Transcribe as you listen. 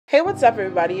Hey, what's up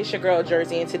everybody? It's your girl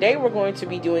Jersey, and today we're going to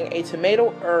be doing a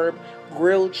tomato herb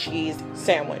grilled cheese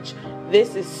sandwich.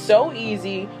 This is so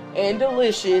easy and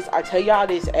delicious. I tell y'all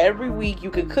this every week. You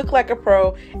can cook like a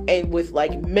pro and with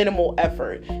like minimal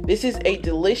effort. This is a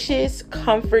delicious,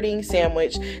 comforting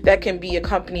sandwich that can be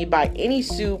accompanied by any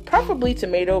soup, preferably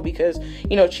tomato, because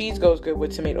you know cheese goes good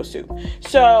with tomato soup.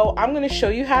 So I'm going to show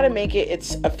you how to make it.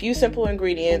 It's a few simple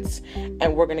ingredients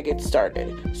and we're going to get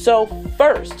started. So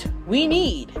first we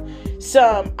need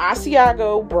some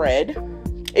Asiago bread,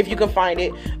 if you can find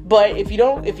it. But if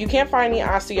you can't find any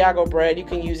Asiago bread, you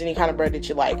can use any kind of bread that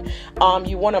you like.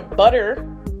 You want to butter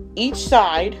each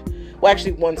side. Well,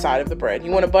 actually one side of the bread.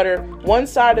 You want to butter one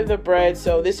side of the bread,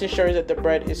 so this ensures that the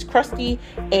bread is crusty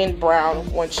and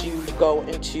brown once you go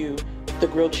into the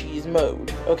grilled cheese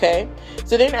mode. Okay,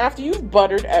 so then after you've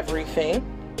buttered everything,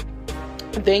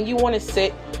 then you want to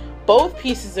sit both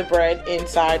pieces of bread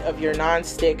inside of your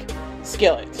non-stick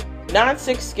skillet.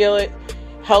 Non-stick skillet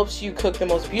helps you cook the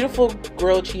most beautiful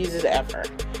grilled cheeses ever.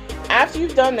 After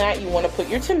you've done that, you want to put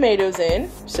your tomatoes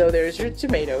in. So there's your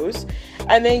tomatoes.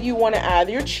 And then you want to add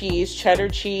your cheese, cheddar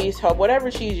cheese, whatever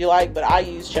cheese you like, but I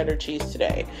use cheddar cheese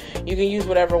today. You can use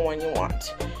whatever one you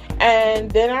want.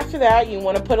 And then after that, you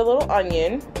want to put a little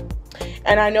onion.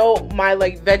 And I know my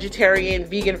vegetarian,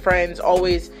 vegan friends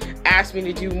always ask me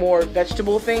to do more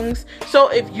vegetable things. So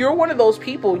if you're one of those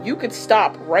people, you could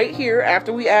stop right here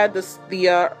after we add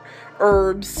the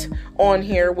herbs on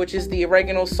here, which is the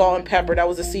oregano, salt, and pepper. That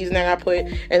was the seasoning I put,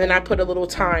 and then I put a little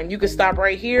thyme. You could stop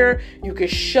right here. You could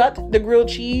shut the grilled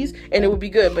cheese and it would be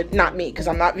good, but not me, because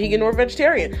I'm not vegan or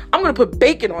vegetarian. I'm gonna put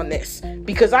bacon on this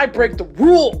because I break the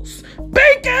rules.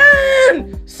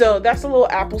 Bacon! So that's a little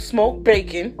apple smoked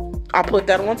bacon. I'll put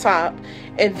that on top,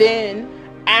 and then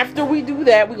after we do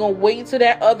that, we're gonna wait until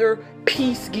that other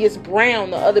piece gets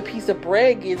brown, the other piece of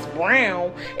bread gets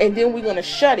brown, and then we're gonna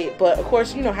shut it. But of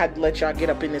course, you know how to let y'all get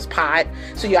up in this pot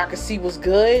so y'all can see what's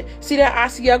good. See that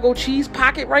Asiago cheese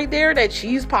pocket right there? That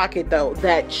cheese pocket though.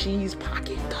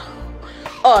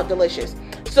 Oh, delicious.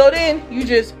 So then you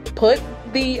just put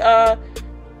the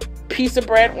piece of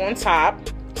bread on top.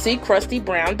 See, crusty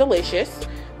brown, delicious.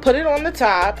 Put it on the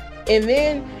top. And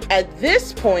then at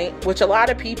this point, which a lot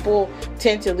of people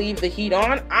tend to leave the heat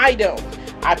on, I don't.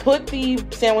 I put the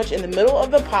sandwich in the middle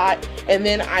of the pot, and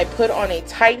then I put on a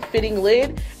tight fitting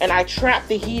lid, and I trap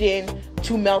the heat in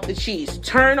to melt the cheese.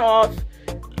 Turn off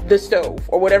the stove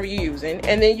or whatever you're using,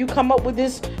 and then you come up with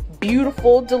this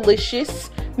beautiful,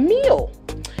 delicious meal.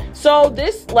 So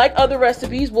this, like other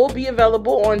recipes, will be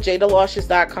available on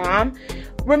jadaluscious.com.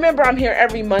 Remember, I'm here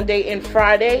every Monday and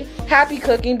Friday. Happy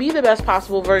cooking. Be the best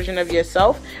possible version of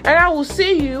yourself. And I will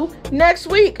see you next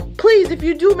week. Please, if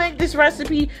you do make this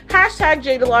recipe, hashtag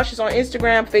jadaluscious on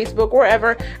Instagram, Facebook,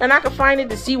 wherever. And I can find it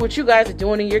to see what you guys are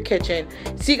doing in your kitchen.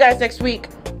 See you guys next week.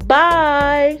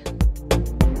 Bye.